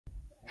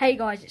Hey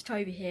guys, it's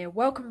Toby here.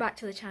 Welcome back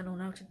to the channel.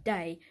 Now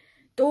today,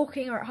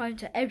 Dorking are at home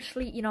to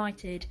Ebbsfleet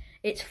United.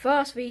 It's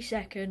first v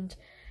second,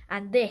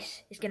 and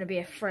this is going to be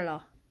a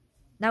thriller.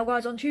 Now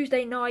guys, on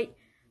Tuesday night,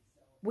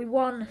 we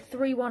won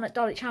 3-1 at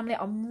Dulwich Hamlet.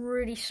 I'm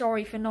really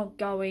sorry for not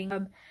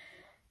going.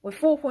 We're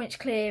 4 points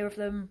clear of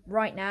them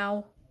right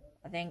now,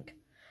 I think.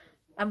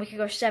 And we could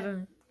go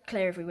 7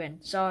 clear if we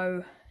win.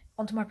 So,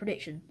 on to my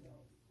prediction.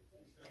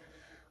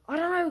 I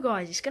don't know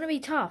guys, it's going to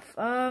be tough.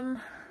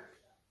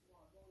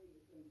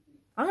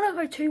 I'm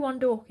going to go 2-1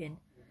 Dorking.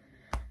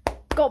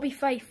 Got to be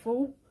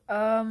faithful.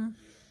 Yeah,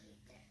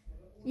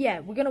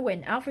 we're going to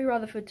win. Alfie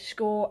Rutherford to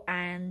score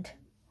and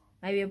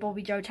maybe a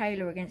Bobby Joe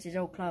Taylor against his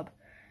old club.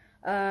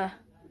 Now,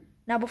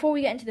 before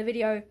we get into the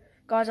video,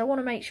 guys, I want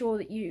to make sure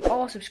that you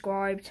are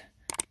subscribed.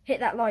 Hit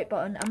that like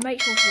button and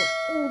make sure to watch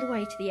all the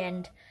way to the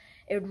end.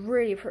 I would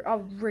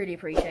really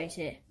appreciate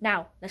it.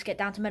 Now, let's get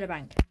down to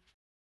Meadowbank.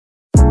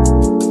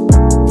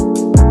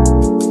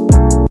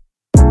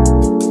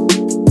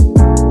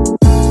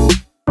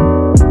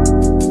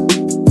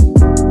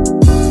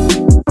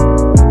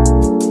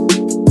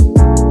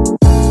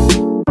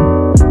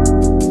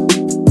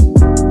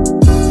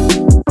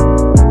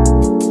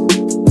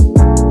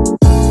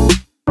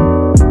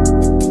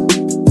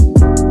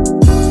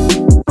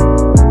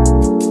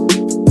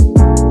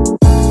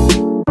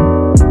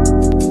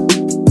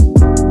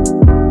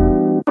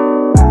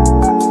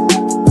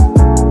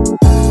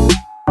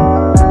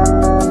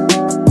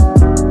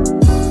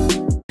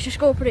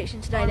 Score prediction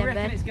today then, Ben?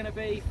 I reckon it's going to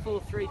be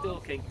 4-3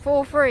 Dorking.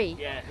 4-3?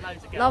 Yeah,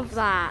 loads of goals. Love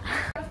that.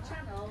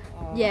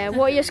 Yeah,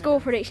 what are your score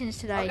predictions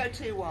today? I'll go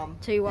 2-1.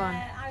 2-1.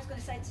 I was going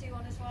to say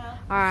 2-1 as well.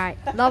 Alright,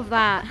 love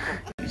that.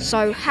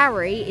 So,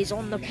 Harry is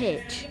on the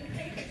pitch.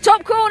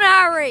 Top corner,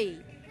 Harry!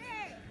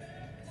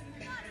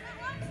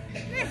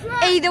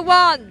 Either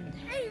one!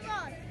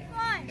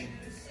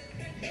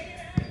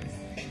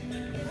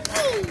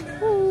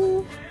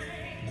 Ooh.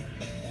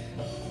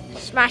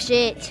 Smash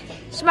it!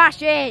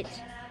 Smash it!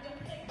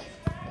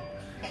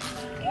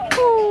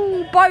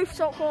 Ooh, both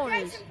top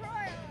corners.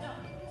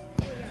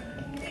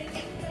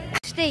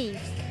 Steve,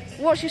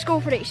 what's your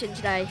score prediction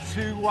today?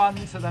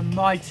 2-1 to the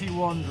mighty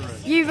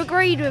Wanderers. You've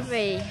agreed with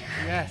me.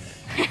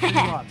 Yes,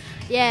 2-1.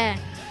 Yeah.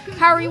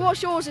 Harry,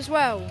 what's yours as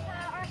well?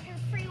 I reckon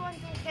 3-1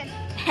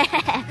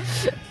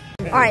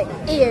 Dorking. Alright,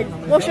 Ian,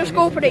 what's your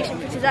score prediction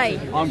for today?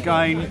 I'm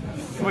going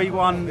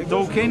 3-1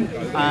 Dorking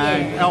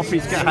and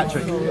Alfie's get a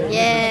hat-trick.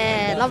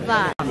 Yeah, love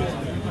that.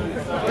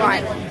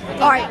 Right,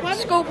 alright,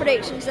 score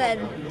predictions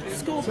then.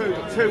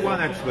 2-1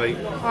 Ebbsfleet.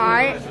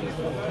 Alright.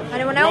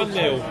 Anyone else?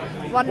 1-0.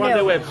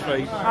 1-0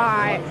 Ebbsfleet.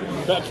 Alright.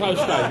 That close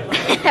game.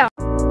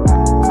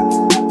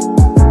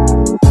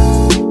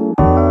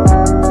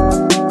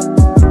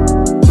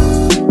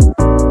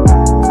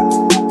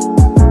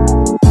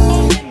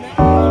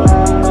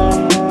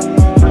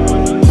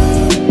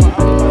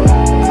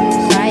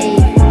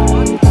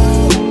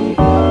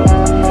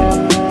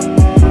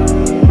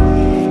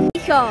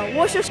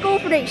 What's your score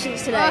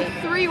predictions today?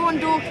 3-1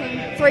 Dorking.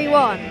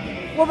 3-1.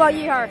 What about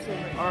you, Harrison?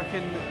 I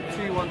reckon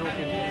 2-1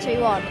 Dorking.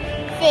 2-1.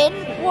 Finn,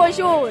 what is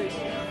yours?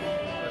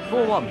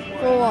 4-1.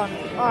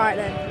 4-1. Alright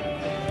then.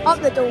 Up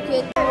the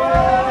Dorking.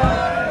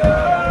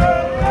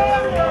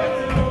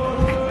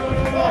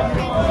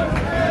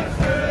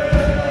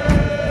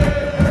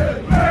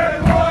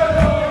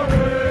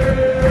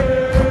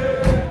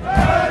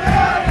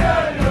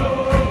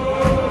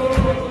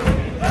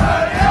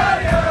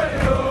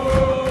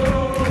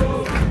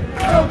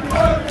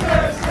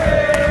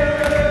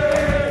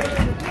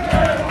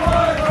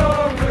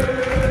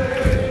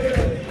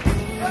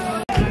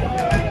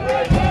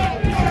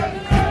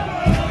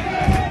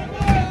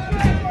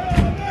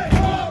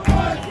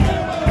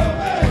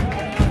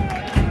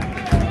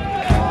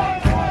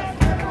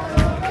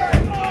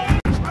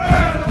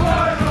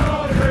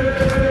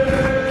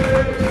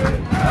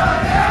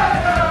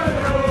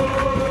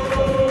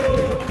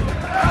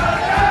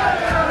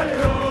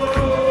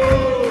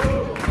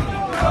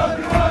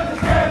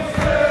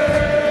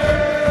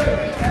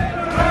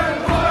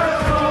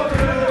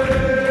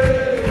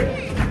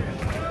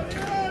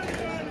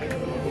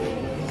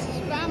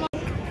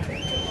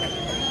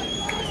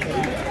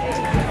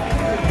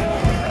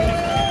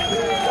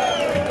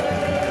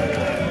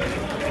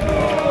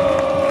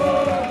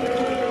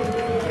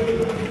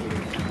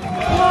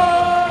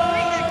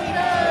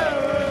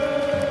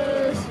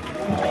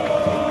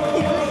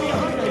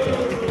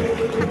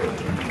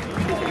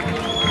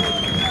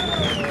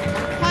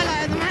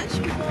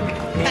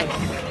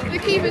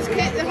 Keeper's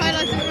kit, the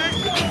highlight of the match.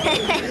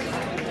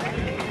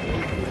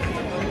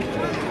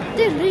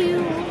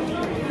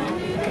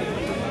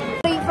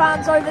 Ebbsfleet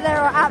fans over there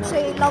are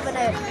absolutely loving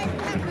it.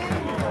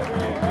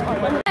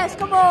 Yes,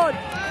 come on!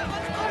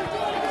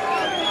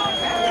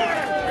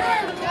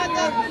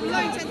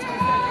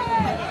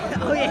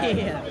 Oh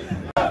yeah.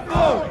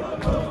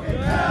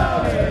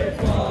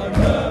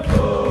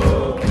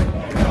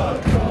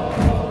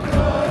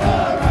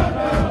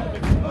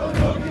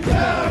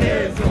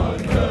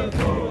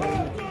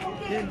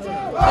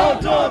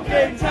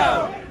 Dorking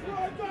town.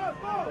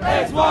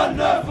 It's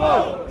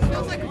wonderful.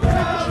 Smells like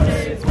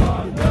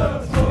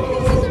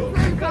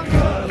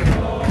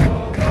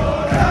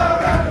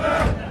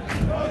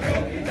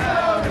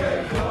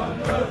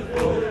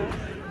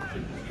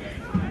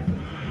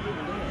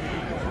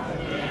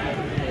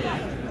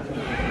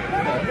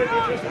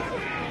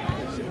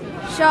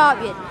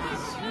Sharp, you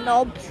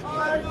knobs.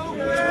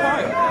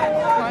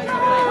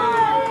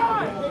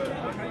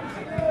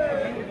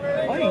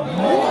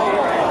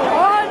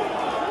 On!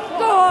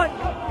 Go on!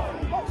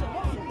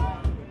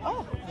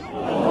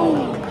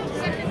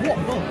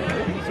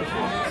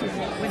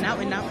 Win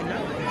now.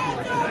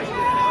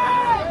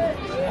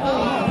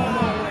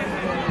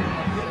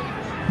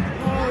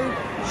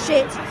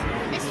 Shit.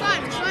 It's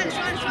fine.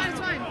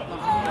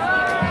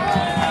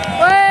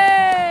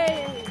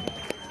 Way!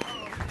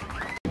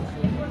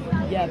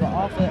 Yeah, but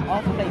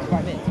Arthur plays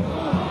right mid.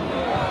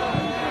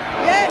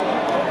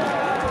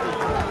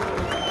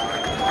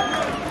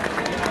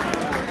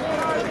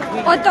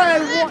 I don't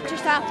know what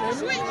just happened.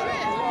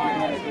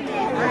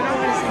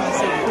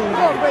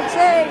 Go on,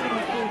 Brixie!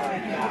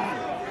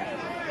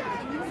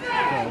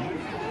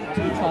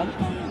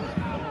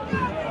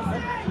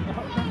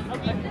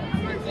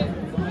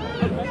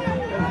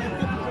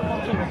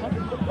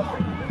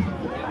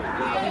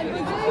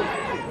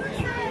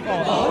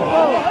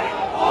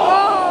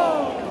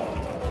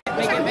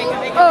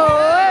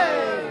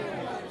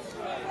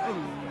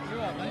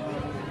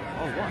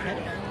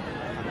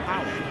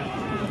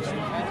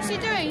 What's he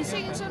doing? He's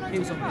singing so much. He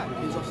was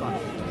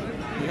offside.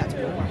 He had to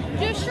be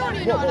offside. You're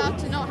surely not allowed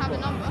to not have a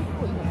number.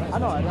 I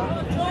know.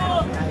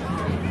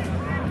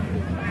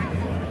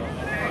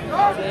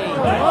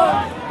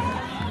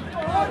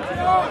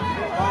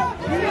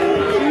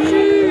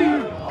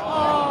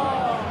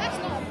 That's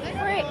not a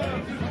play.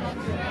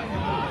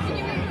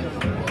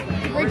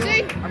 Briggsy?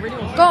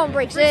 Go on,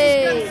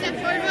 Brixie!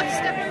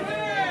 Step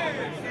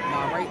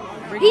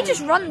over. He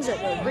just runs at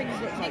them.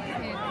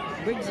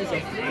 Riggs is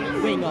a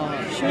winger.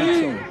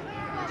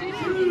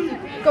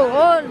 Go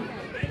on!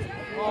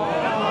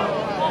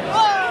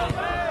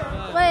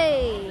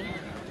 Way!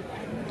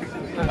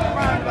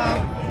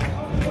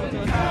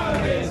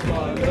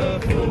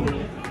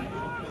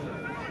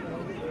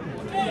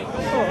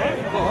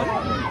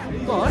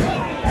 Go on.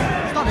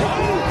 Stop it.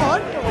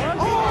 Go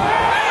on.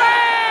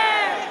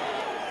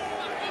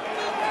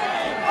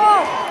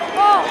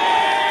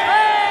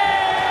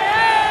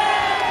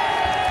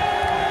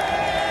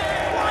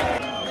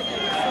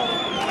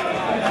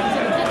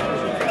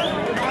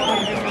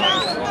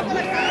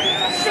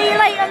 See you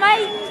later,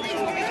 mate!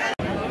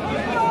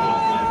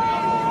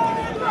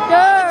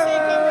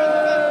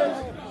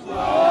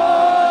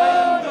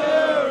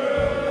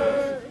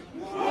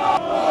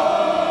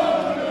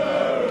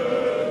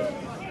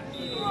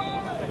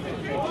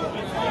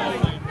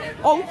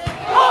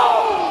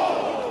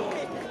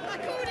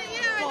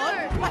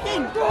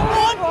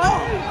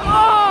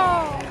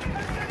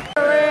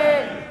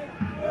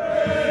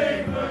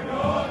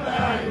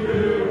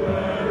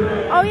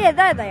 Oh yeah,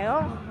 there they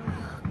are.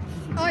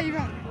 Oh, you're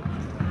right.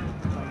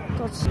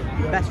 God's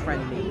Best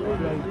friend me.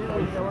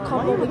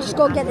 come on, we just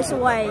gotta get this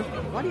away.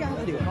 Why do you have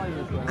to do it?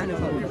 And a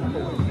goal.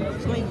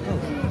 It's not even goal.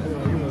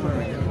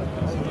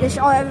 This,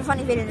 I have a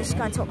funny feeling this is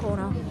going top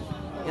corner.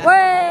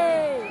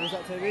 Way! Was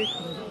that Toby?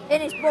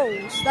 In his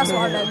balls, that's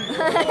what I meant.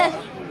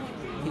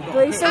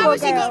 But he still How got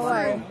has to he get got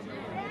away.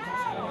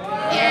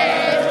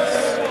 Yes.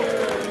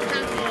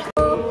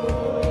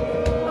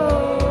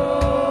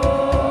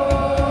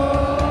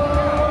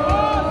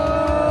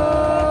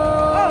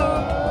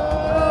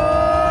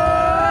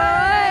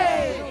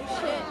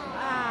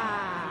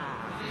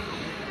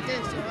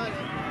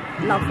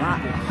 Love that.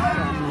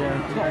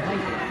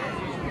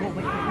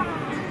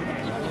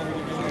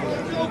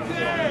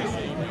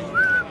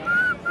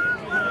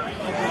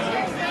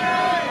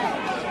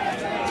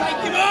 Take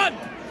him on!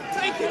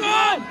 Take him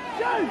on!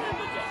 Yeah!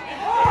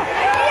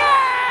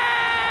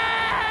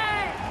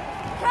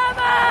 Come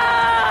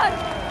on!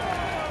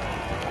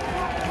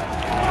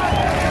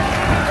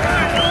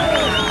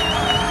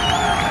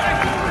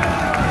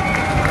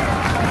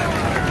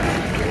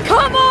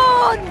 Come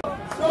on!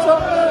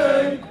 Top the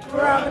league,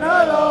 we're having a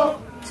laugh.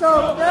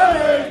 Top the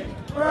league,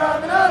 we're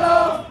having a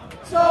laugh.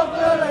 Top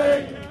the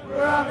league,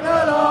 we're having a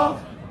laugh.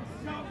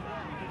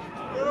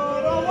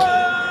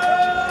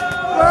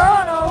 We're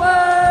on our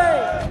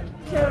way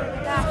to the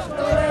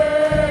National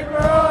League.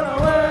 We're on our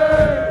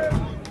way.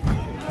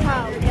 How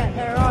we get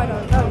there, I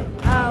don't know.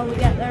 How we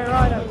get there,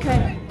 I don't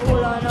care.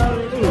 All I know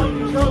is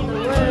Dorking's on the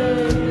way.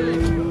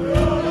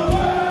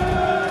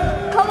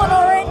 Come on,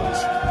 Orange.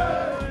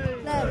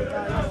 There we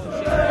go.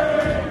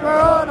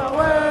 We're on our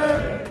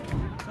way.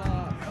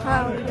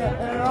 How we get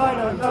there, I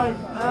don't know.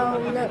 How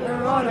we get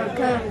there, I don't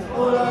care.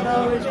 All I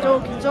know is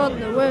Dorking's on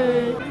the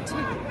way.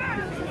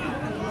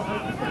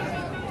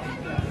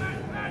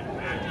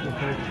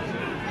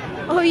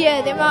 Oh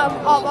yeah, the amount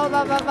of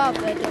up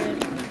they're doing.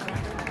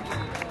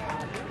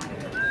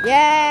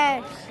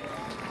 Yes!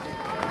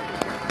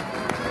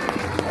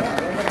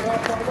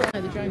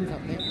 The drone's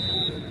up there.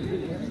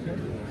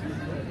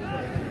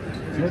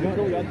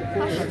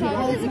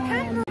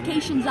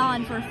 Notifications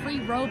on for a free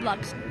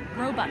Robux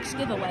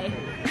giveaway.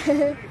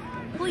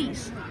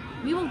 Please,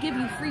 we will give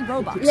you free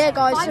Robux. Yeah,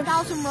 guys,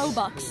 5,000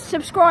 Robux.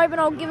 Subscribe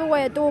and I'll give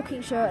away a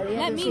Dorking shirt at the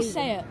end Let of the me season.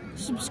 say it.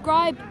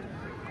 Subscribe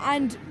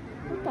and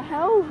What the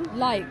hell?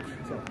 like.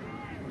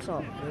 jumps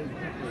up.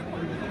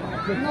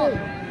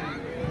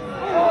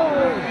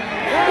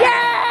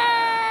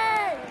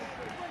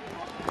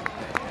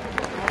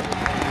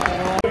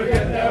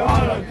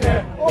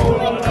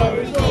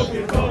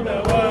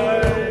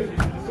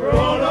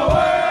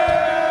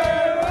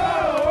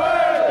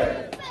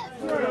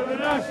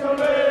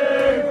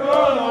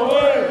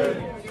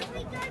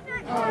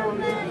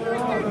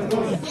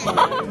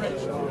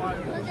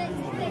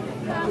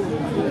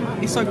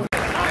 He's so.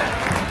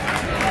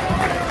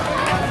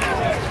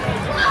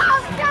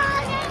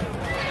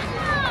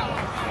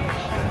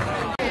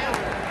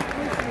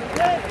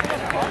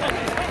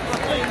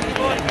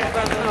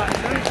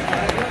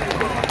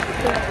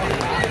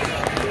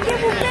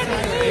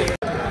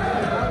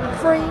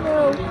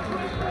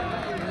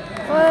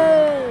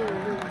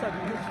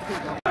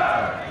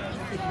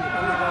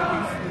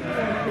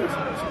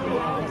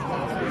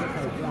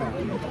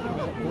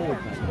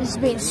 This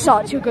has been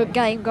such a good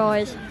game,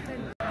 guys.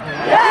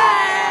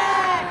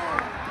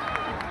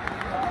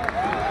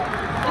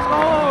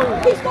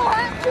 He scored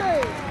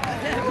hat-trick!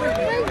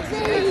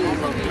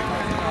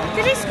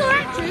 Did he score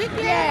hat-trick?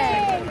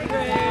 Yeah!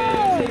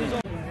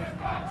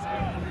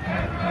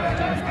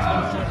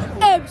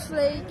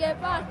 Ebbsfleet get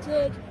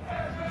battered!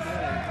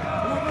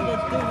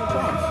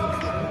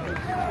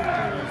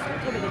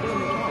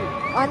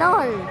 I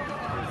know!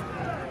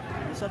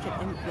 You're such an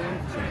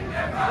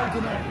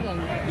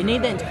influencer. You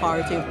need the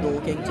entirety of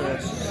Dorking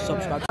to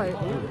subscribe.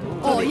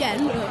 Oh yeah,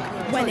 look,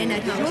 when in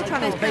Ed House. Your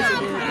channel is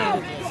basically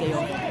say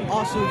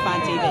Arsenal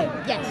fan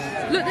TV. Yes.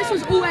 Look, this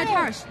was all Ed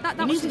Harris. That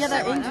You need was to his get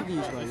set their right there.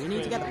 interviews, bro. You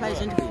need to get the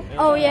players' interviews.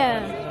 Oh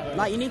yeah.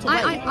 Like, you need to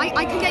wait.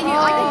 I can get you.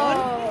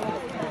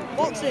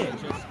 What's it?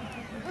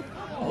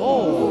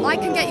 Oh. I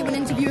can get you an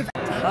interview with.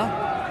 Huh?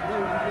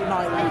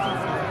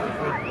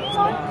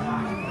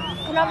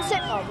 Can I have a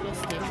sip?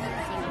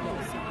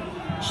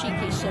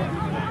 Cheeky shit.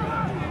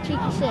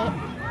 Cheeky sip.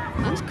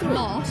 That's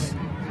class.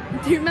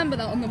 Do you remember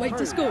that on the way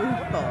to school?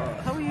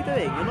 How are you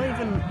doing? You're not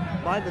even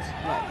by this.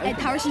 Like, Ed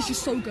Harris is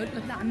just so good.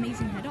 Look at that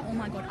amazing header. Oh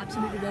my god,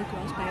 absolutely world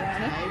class player.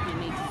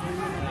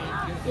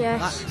 Right? that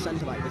Yes.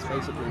 centre back is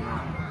basically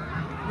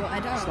What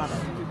Ed Harris? Slatter.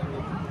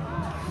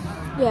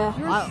 Yeah.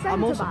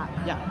 I'm also.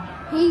 Yeah,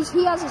 He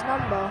has his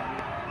number.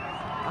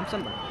 I'm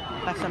centre back.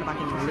 Best centre back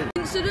in the league.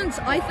 Incidents?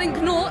 I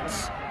think not.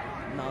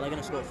 No, they're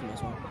gonna score from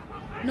this one.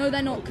 No,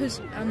 they're not, because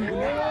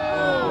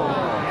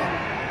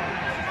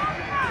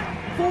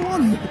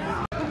 4-1.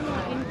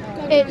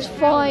 It's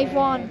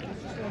 5-1.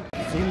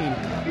 Zoom in.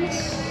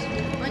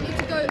 I need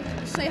to go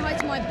say hi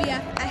to my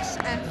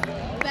BFSF,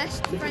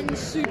 best friend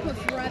super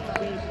forever.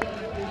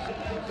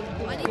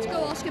 I need to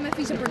go ask him if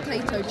he's a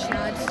potato,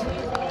 Chad.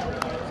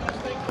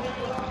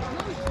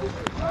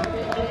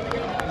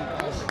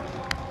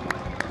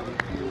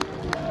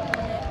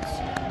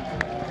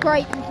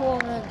 Great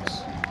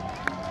performance.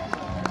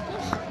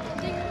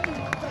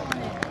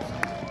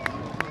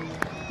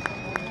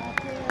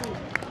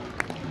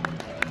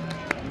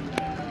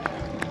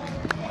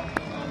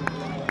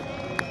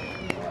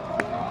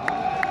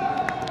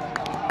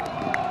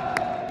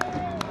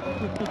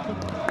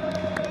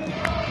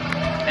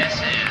 This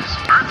is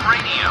Earth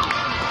Radio.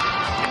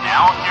 And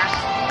now here's